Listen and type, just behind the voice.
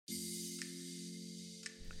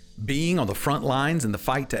Being on the front lines in the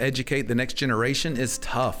fight to educate the next generation is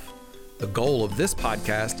tough. The goal of this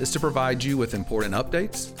podcast is to provide you with important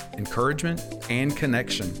updates, encouragement, and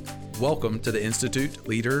connection. Welcome to the Institute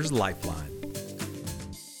Leaders Lifeline.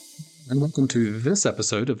 And welcome to this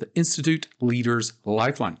episode of the Institute Leaders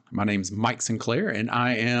Lifeline. My name is Mike Sinclair, and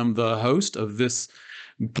I am the host of this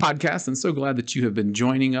podcast, and so glad that you have been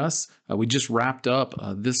joining us. We just wrapped up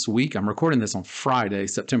this week. I'm recording this on Friday,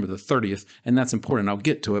 September the 30th, and that's important. I'll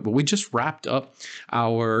get to it, but we just wrapped up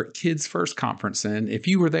our Kids First Conference, and if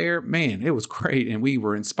you were there, man, it was great, and we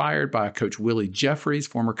were inspired by Coach Willie Jeffries,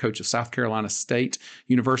 former coach of South Carolina State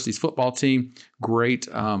University's football team. Great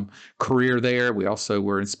career there. We also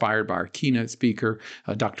were inspired by our keynote speaker,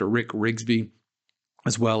 Dr. Rick Rigsby,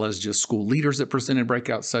 as well as just school leaders that presented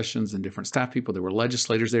breakout sessions and different staff people. There were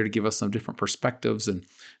legislators there to give us some different perspectives, and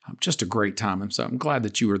just a great time. And so I'm glad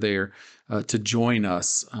that you were there to join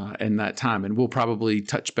us in that time. And we'll probably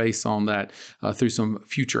touch base on that through some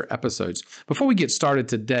future episodes. Before we get started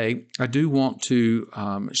today, I do want to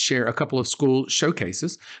share a couple of school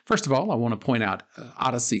showcases. First of all, I want to point out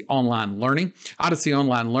Odyssey Online Learning. Odyssey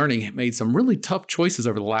Online Learning made some really tough choices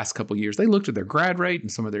over the last couple of years. They looked at their grad rate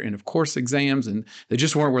and some of their end of course exams, and they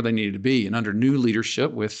just weren't where they needed to be. And under new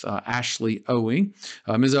leadership with Ashley Owing,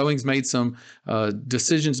 Ms. Owings made some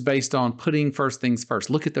decisions based on putting first things first.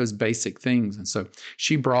 Look at those basic things. And so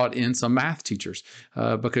she brought in some math teachers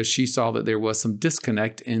because she saw that there was some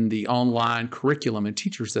disconnect in the online curriculum and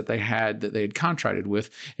teachers that they had contracted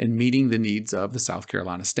with in meeting the needs of the South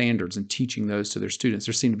Carolina standards and teaching those to their students.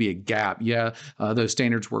 There seemed to be a gap. Those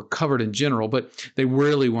standards were covered in general, but they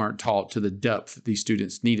really weren't taught to the depth that these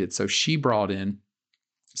students needed. So she brought in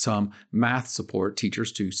some math support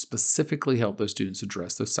teachers to specifically help those students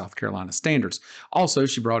address those South Carolina standards. Also,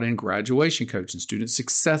 she brought in graduation coach and student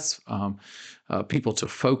success people to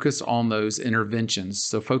focus on those interventions.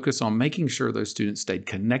 So focus on making sure those students stayed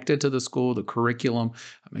connected to the school, the curriculum,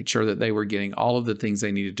 make sure that they were getting all of the things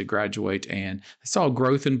they needed to graduate. And they saw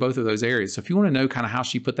growth in both of those areas. So if you want to know kind of how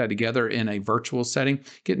she put that together in a virtual setting,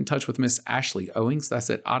 get in touch with Miss Ashley Owings. That's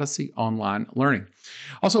at Odyssey Online Learning.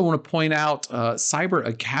 Also, I want to point out Cyber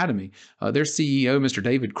Academy. Their CEO, Mr.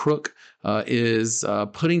 David Crook, is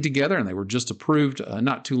putting together, and they were just approved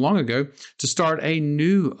not too long ago, to start a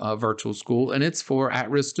new virtual school, and it's for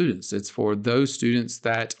at-risk students. It's for those students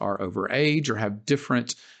that are over age or have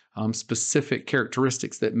different specific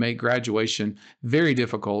characteristics that make graduation very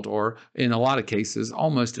difficult, or in a lot of cases,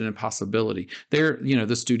 almost an impossibility. They're,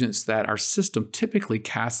 the students that our system typically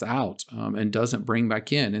casts out and doesn't bring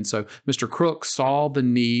back in. And so Mr. Crook saw the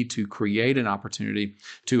need to create an opportunity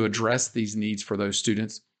to address these needs for those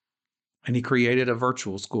students. And he created a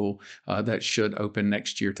virtual school that should open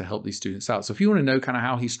next year to help these students out. So if you want to know kind of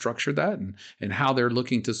how he structured that and how they're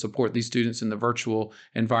looking to support these students in the virtual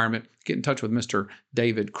environment, get in touch with Mr.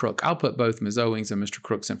 David Crook. I'll put both Ms. Owings and Mr.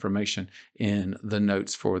 Crook's information in the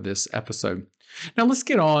notes for this episode. Now let's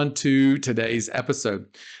get on to today's episode.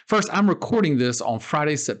 First, I'm recording this on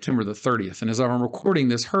Friday, September the 30th. And as I'm recording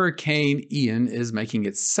this, Hurricane Ian is making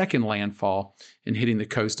its second landfall and hitting the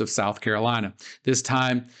coast of South Carolina. This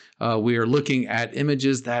time, we are looking at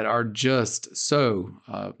images that are just so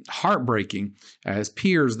heartbreaking, as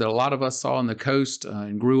piers that a lot of us saw on the coast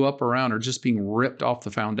and grew up around are just being ripped off the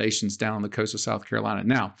foundations down on the coast of South Carolina.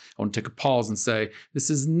 Now, I want to take a pause and say this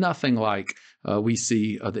is nothing like we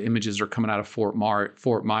see the images are coming out of Fort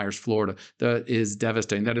Myers, Florida. That is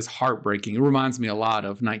devastating. That is heartbreaking. It reminds me a lot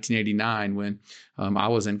of 1989 when I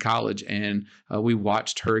was in college and we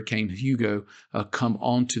watched Hurricane Hugo come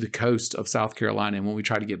onto the coast of South Carolina. And when we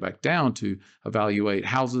tried to get back down to evaluate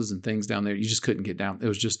houses and things down there, you just couldn't get down. It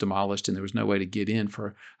was just demolished and there was no way to get in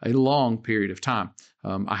for a long period of time.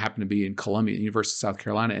 I happened to be in Columbia, University of South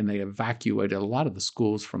Carolina, and they evacuated a lot of the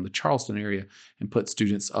schools from the Charleston area and put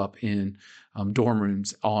students up in dorm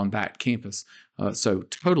rooms on that campus. So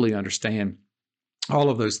totally understand all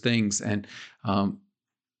of those things. And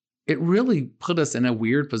it really put us in a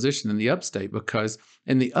weird position in the upstate, because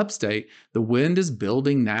in the upstate, the wind is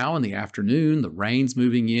building now in the afternoon, the rain's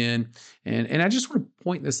moving in. And I just want to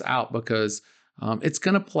point this out because it's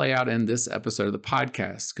going to play out in this episode of the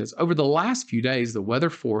podcast, because over the last few days, the weather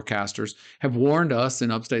forecasters have warned us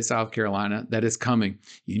in upstate South Carolina that it's coming.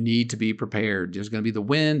 You need to be prepared. There's going to be the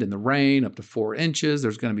wind and the rain up to 4 inches.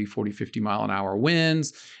 There's going to be 40, 50 mile an hour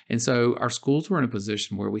winds. And so our schools were in a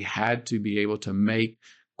position where we had to be able to make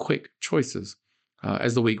quick choices.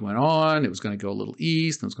 As the week went on, it was going to go a little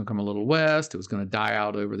east, and it was going to come a little west. It was going to die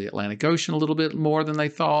out over the Atlantic Ocean a little bit more than they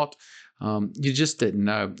thought. You just didn't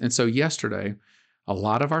know. And so yesterday, a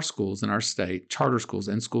lot of our schools in our state, charter schools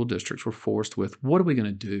and school districts, were forced with, what are we going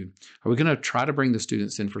to do? Are we going to try to bring the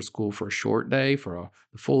students in for school for a short day, for a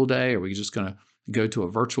full day? Are we just going to go to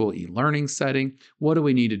a virtual e-learning setting? What do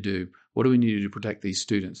we need to do? What do we need to do to protect these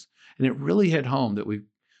students? And it really hit home that we've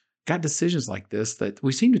got decisions like this that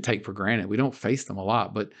we seem to take for granted. We don't face them a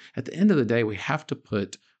lot, but at the end of the day, we have to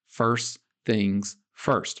put first things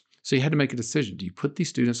first. So you had to make a decision. Do you put these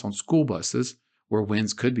students on school buses where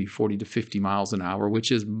winds could be 40 to 50 miles an hour,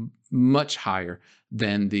 which is much higher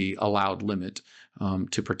than the allowed limit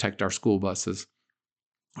to protect our school buses?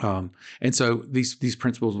 And so these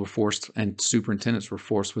principals were forced, and superintendents were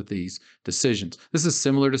forced with these decisions. This is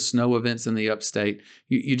similar to snow events in the upstate.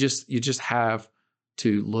 You just have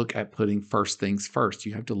to look at putting first things first.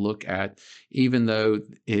 You have to look at, even though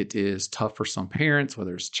it is tough for some parents,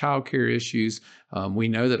 whether it's childcare issues, we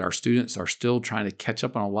know that our students are still trying to catch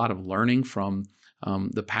up on a lot of learning from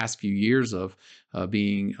the past few years of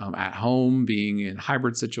being at home, being in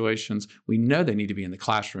hybrid situations. We know they need to be in the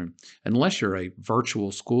classroom. Unless you're a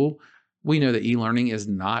virtual school, we know that e-learning is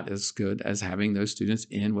not as good as having those students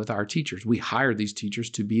in with our teachers. We hire these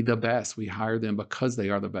teachers to be the best. We hire them because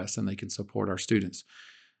they are the best and they can support our students.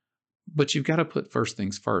 But you've got to put first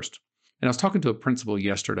things first. And I was talking to a principal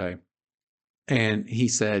yesterday, and he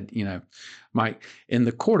said, Mike, in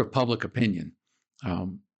the court of public opinion,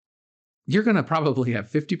 you're going to probably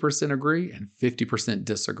have 50% agree and 50%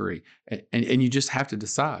 disagree. And you just have to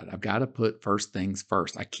decide, I've got to put first things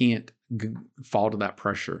first. I can't fall to that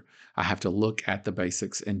pressure. I have to look at the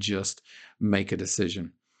basics and just make a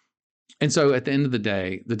decision. And so at the end of the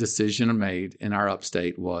day, the decision made in our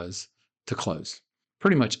upstate was to close.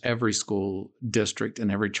 Pretty much every school district and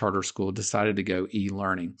every charter school decided to go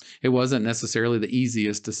e-learning. It wasn't necessarily the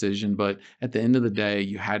easiest decision, but at the end of the day,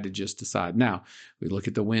 you had to just decide. Now, we look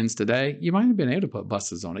at the winds today, you might have been able to put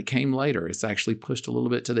buses on. It came later. It's actually pushed a little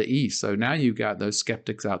bit to the east. So now you've got those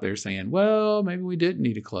skeptics out there saying, well, maybe we didn't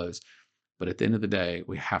need to close. But at the end of the day,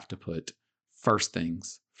 we have to put first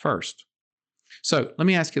things first. So let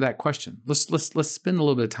me ask you that question. Let's spend a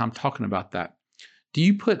little bit of time talking about that. Do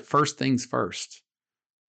you put first things first?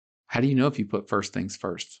 How do you know if you put first things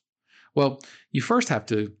first? Well, you first have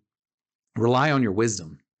to rely on your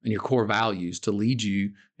wisdom and your core values to lead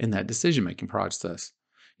you in that decision-making process.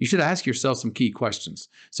 You should ask yourself some key questions.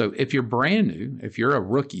 So if you're brand new, if you're a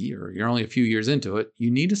rookie or you're only a few years into it, you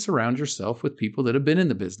need to surround yourself with people that have been in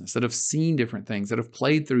the business, that have seen different things, that have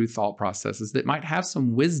played through thought processes, that might have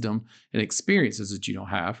some wisdom and experiences that you don't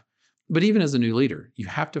have. But even as a new leader, you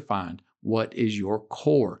have to find, what is your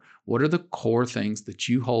core? What are the core things that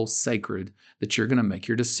you hold sacred that you're going to make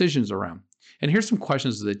your decisions around? And here's some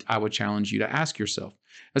questions that I would challenge you to ask yourself.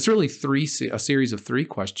 It's really a series of 3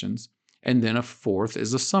 questions, and then a fourth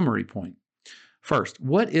is a summary point. First,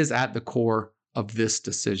 what is at the core of this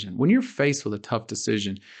decision? When you're faced with a tough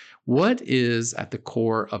decision, what is at the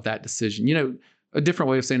core of that decision? A different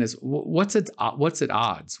way of saying this, what's at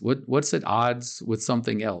odds? What's at odds with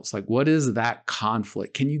something else? Like, what is that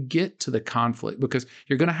conflict? Can you get to the conflict? Because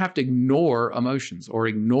you're going to have to ignore emotions or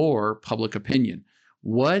ignore public opinion.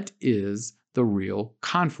 What is the real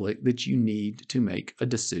conflict that you need to make a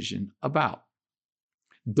decision about?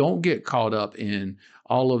 Don't get caught up in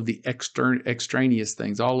all of the extraneous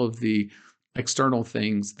things, all of the external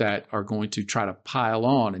things that are going to try to pile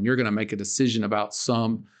on, and you're going to make a decision about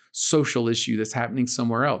some social issue that's happening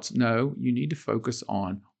somewhere else. No, you need to focus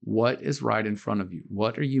on what is right in front of you.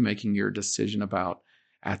 What are you making your decision about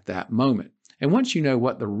at that moment? And once you know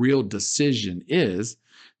what the real decision is,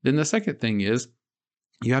 then the second thing is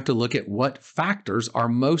you have to look at what factors are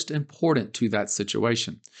most important to that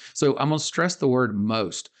situation. So I'm going to stress the word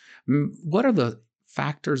most. What are the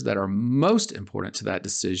factors that are most important to that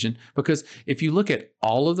decision? Because if you look at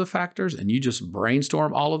all of the factors and you just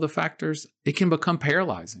brainstorm all of the factors, it can become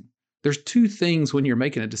paralyzing. There's 2 things when you're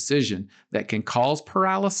making a decision that can cause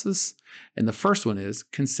paralysis. And the first one is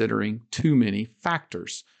considering too many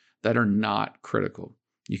factors that are not critical.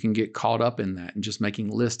 You can get caught up in that and just making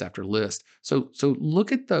list after list. So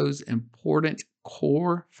look at those important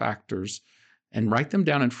core factors and write them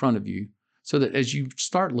down in front of you, so that as you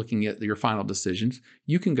start looking at your final decisions,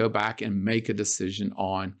 you can go back and make a decision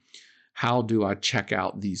on, how do I check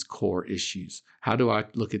out these core issues? How do I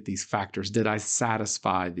look at these factors? Did I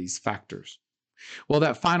satisfy these factors? Well,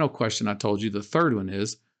 that final question I told you, the third one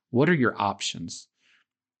is, what are your options?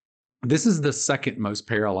 This is the second most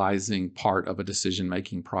paralyzing part of a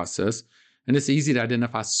decision-making process. And it's easy to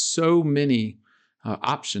identify so many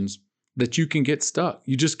options that you can get stuck.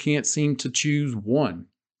 You just can't seem to choose one.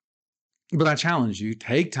 But I challenge you,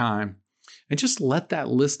 take time and just let that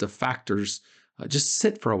list of factors just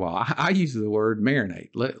sit for a while. I use the word marinate.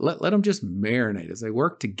 Let them just marinate as they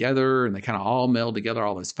work together and they kind of all meld together,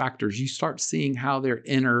 all those factors. You start seeing how they're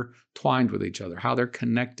intertwined with each other, how they're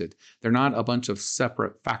connected. They're not a bunch of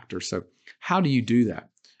separate factors. So how do you do that?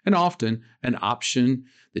 And often an option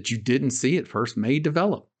that you didn't see at first may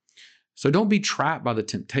develop. So don't be trapped by the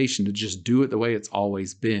temptation to just do it the way it's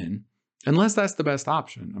always been, unless that's the best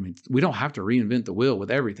option. I mean, we don't have to reinvent the wheel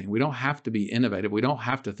with everything. We don't have to be innovative. We don't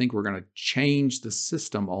have to think we're going to change the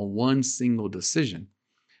system on one single decision.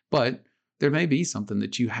 But there may be something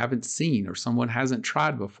that you haven't seen or someone hasn't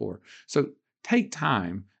tried before. So take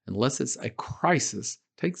time, unless it's a crisis,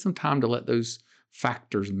 take some time to let those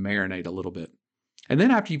factors marinate a little bit. And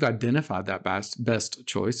then after you've identified that best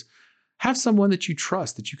choice, have someone that you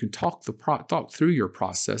trust that you can talk through your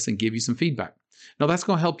process and give you some feedback. Now, that's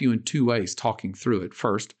going to help you in two ways, talking through it.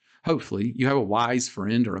 First, hopefully, you have a wise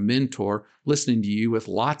friend or a mentor listening to you with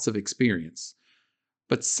lots of experience.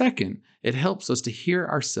 But second, it helps us to hear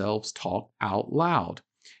ourselves talk out loud.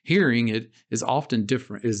 Hearing it is often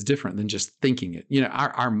different than just thinking it. You know,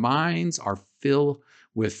 our minds are filled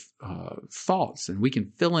with thoughts, and we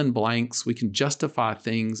can fill in blanks. We can justify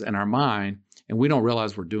things in our mind, and we don't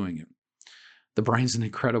realize we're doing it. The brain's an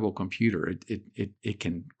incredible computer. It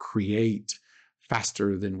can create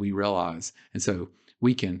faster than we realize. And so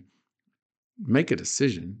we can make a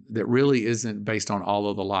decision that really isn't based on all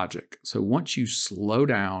of the logic. So once you slow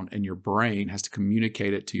down and your brain has to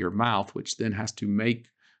communicate it to your mouth, which then has to make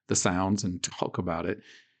the sounds and talk about it,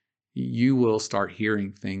 you will start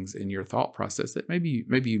hearing things in your thought process that maybe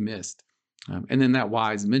you missed. And then that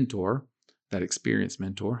wise mentor, that experienced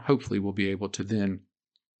mentor, hopefully will be able to then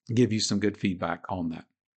give you some good feedback on that.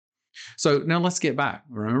 So now let's get back.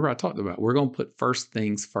 Remember, I talked about we're going to put first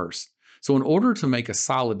things first. So in order to make a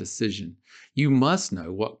solid decision, you must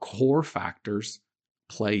know what core factors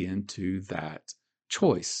play into that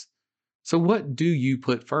choice. So what do you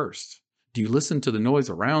put first? Do you listen to the noise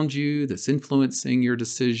around you that's influencing your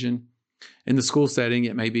decision? In the school setting,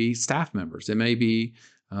 it may be staff members. It may be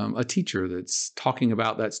a teacher that's talking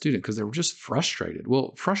about that student because they were just frustrated.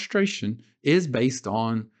 Well, frustration is based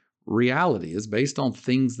on reality, is based on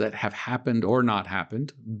things that have happened or not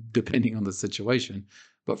happened, depending on the situation.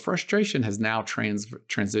 But frustration has now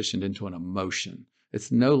transitioned into an emotion.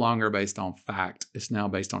 It's no longer based on fact. It's now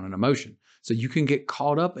based on an emotion. So you can get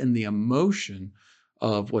caught up in the emotion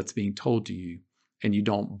of what's being told to you, and you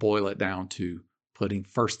don't boil it down to putting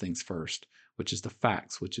first things first, which is the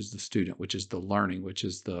facts, which is the student, which is the learning, which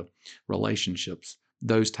is the relationships,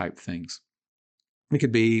 those type things. It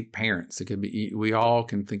could be parents. It could be, we all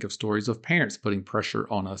can think of stories of parents putting pressure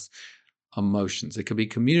on us, emotions. It could be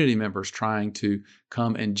community members trying to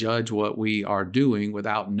come and judge what we are doing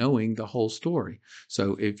without knowing the whole story.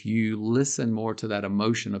 So if you listen more to that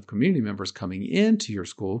emotion of community members coming into your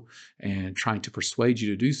school and trying to persuade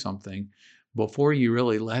you to do something, before you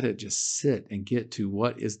really let it just sit and get to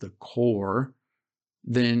what is the core,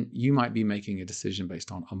 then you might be making a decision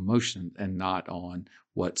based on emotion and not on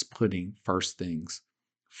what's putting first things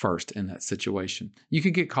first in that situation. You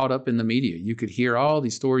could get caught up in the media. You could hear all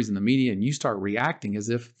these stories in the media and you start reacting as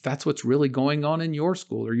if that's what's really going on in your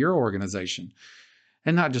school or your organization,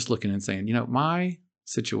 and not just looking and saying, you know, my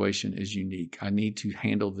situation is unique. I need to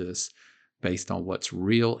handle this based on what's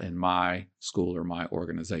real in my school or my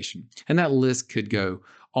organization. And that list could go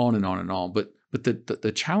on and on and on. But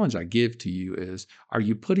the challenge I give to you is, are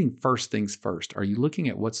you putting first things first? Are you looking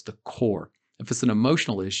at what's the core? If it's an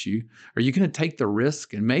emotional issue, are you going to take the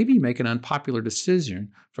risk and maybe make an unpopular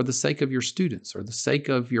decision for the sake of your students or the sake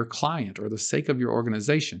of your client or the sake of your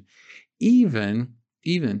organization? Even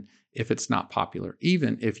if it's not popular,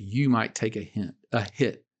 even if you might take a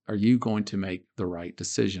hit, are you going to make the right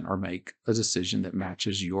decision or make a decision that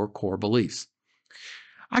matches your core beliefs?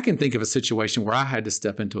 I can think of a situation where I had to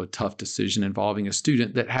step into a tough decision involving a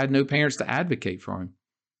student that had no parents to advocate for him.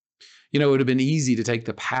 You know, it would have been easy to take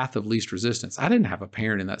the path of least resistance. I didn't have a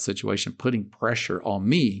parent in that situation putting pressure on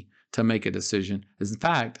me to make a decision. As in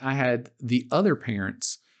fact, I had the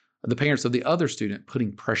parents of the other student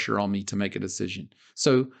putting pressure on me to make a decision.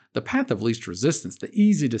 So the path of least resistance, the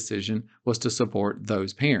easy decision, was to support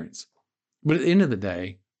those parents. But at the end of the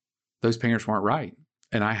day, those parents weren't right.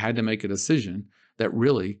 And I had to make a decision that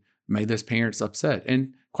really made those parents upset.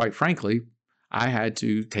 And quite frankly, I had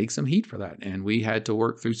to take some heat for that. And we had to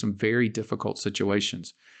work through some very difficult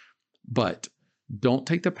situations. But don't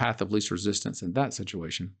take the path of least resistance in that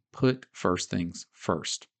situation. Put first things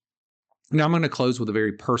first. Now, I'm going to close with a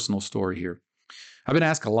very personal story here. I've been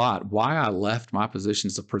asked a lot why I left my position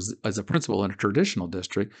as a principal in a traditional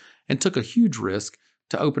district and took a huge risk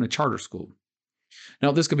to open a charter school.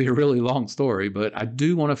 Now, this could be a really long story, but I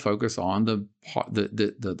do want to focus on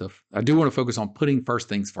I do want to focus on putting first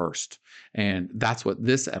things first. And that's what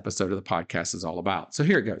this episode of the podcast is all about. So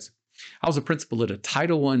here it goes. I was a principal at a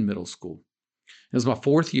Title I middle school. It was my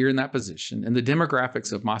fourth year in that position, and the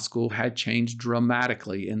demographics of my school had changed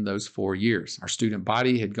dramatically in those 4 years. Our student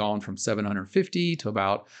body had gone from 750 to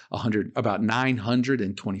about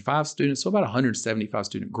 925 students, so about 175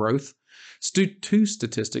 student growth. Two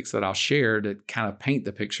statistics that I'll share that kind of paint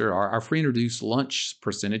the picture are our free and reduced lunch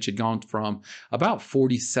percentage had gone from about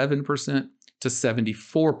 47% to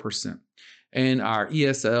 74%. And our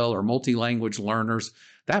ESL or multi-language learners,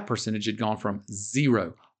 that percentage had gone from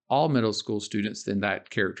 0. All middle school students in that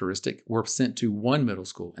characteristic were sent to one middle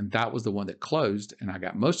school, and that was the one that closed, and I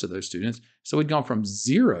got most of those students. So we'd gone from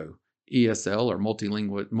 0 ESL or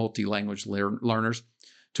multi-language learners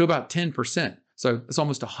to about 10%. So it's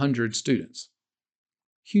almost 100 students.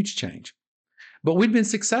 Huge change. But we'd been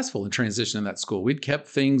successful in transitioning that school. We'd kept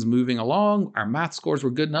things moving along. Our math scores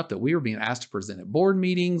were good enough that we were being asked to present at board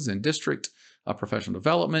meetings and district professional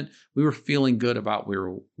development. We were feeling good about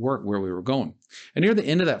where we were going. And near the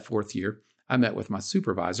end of that fourth year, I met with my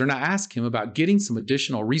supervisor and I asked him about getting some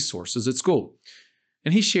additional resources at school.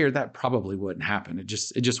 And he shared that probably wouldn't happen. It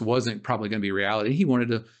just wasn't probably going to be reality. He wanted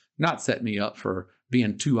to not set me up for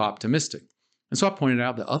being too optimistic. And so I pointed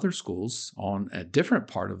out that other schools on a different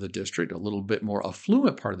part of the district, a little bit more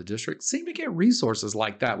affluent part of the district, seem to get resources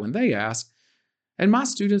like that when they ask. And my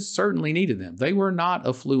students certainly needed them. They were not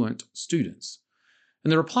affluent students.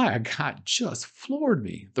 And the reply I got just floored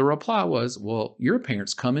me. The reply was, well, your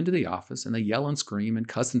parents come into the office and they yell and scream and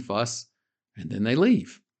cuss and fuss, and then they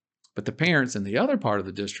leave. But the parents in the other part of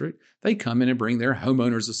the district, they come in and bring their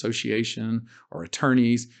homeowners association or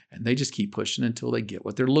attorneys, and they just keep pushing until they get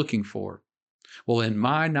what they're looking for. Well, in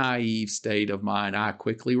my naive state of mind, I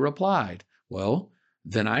quickly replied, well,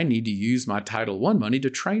 then I need to use my Title I money to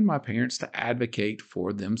train my parents to advocate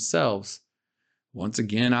for themselves. Once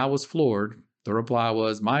again, I was floored. The reply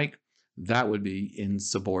was, Mike, that would be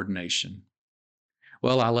insubordination.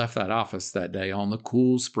 Well, I left that office that day on the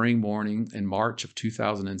cool spring morning in March of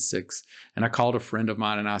 2006, and I called a friend of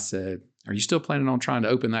mine and I said, are you still planning on trying to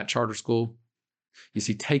open that charter school? You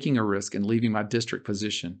see, taking a risk and leaving my district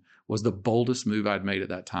position was the boldest move I'd made at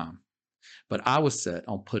that time. But I was set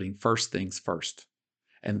on putting first things first.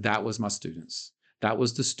 And that was my students. That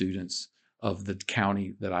was the students of the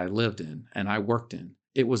county that I lived in and I worked in.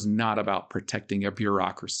 It was not about protecting a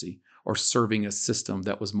bureaucracy or serving a system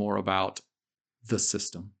that was more about the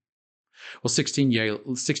system. Well, 16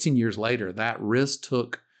 years later, that risk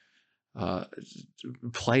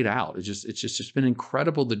played out. It's just been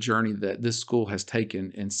incredible, the journey that this school has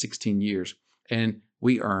taken in 16 years. And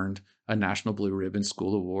we earned a National Blue Ribbon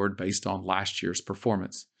School Award based on last year's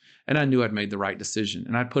performance. And I knew I'd made the right decision,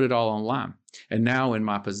 and I'd put it all online. And now in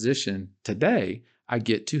my position today, I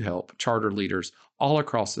get to help charter leaders all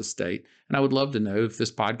across the state. And I would love to know if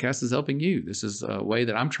this podcast is helping you. This is a way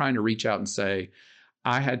that I'm trying to reach out and say,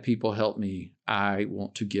 I had people help me. I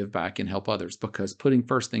want to give back and help others, because putting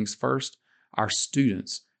first things first, our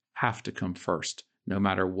students have to come first, no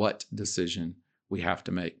matter what decision we have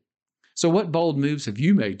to make. So what bold moves have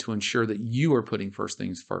you made to ensure that you are putting first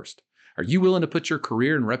things first? Are you willing to put your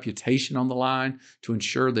career and reputation on the line to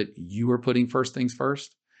ensure that you are putting first things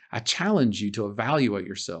first? I challenge you to evaluate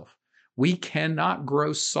yourself. We cannot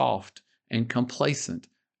grow soft and complacent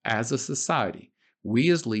as a society.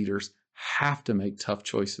 We as leaders have to make tough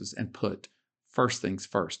choices and put first things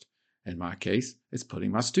first. In my case, it's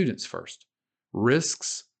putting my students first.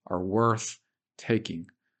 Risks are worth taking.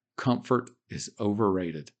 Comfort is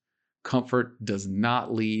overrated. Comfort does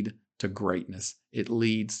not lead to greatness. It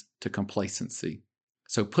leads to complacency.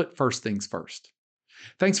 So put first things first.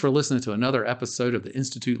 Thanks for listening to another episode of the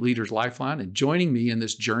Institute Leaders Lifeline and joining me in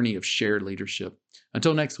this journey of shared leadership.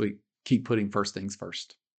 Until next week, keep putting first things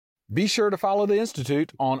first. Be sure to follow the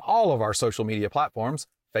Institute on all of our social media platforms,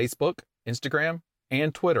 Facebook, Instagram,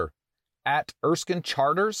 and Twitter. At Erskine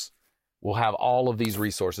Charters, we'll have all of these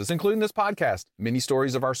resources, including this podcast, mini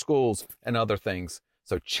stories of our schools, and other things.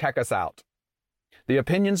 So check us out. The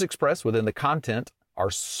opinions expressed within the content are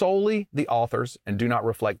solely the authors and do not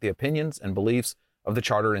reflect the opinions and beliefs of the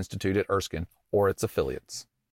Charter Institute at Erskine or its affiliates.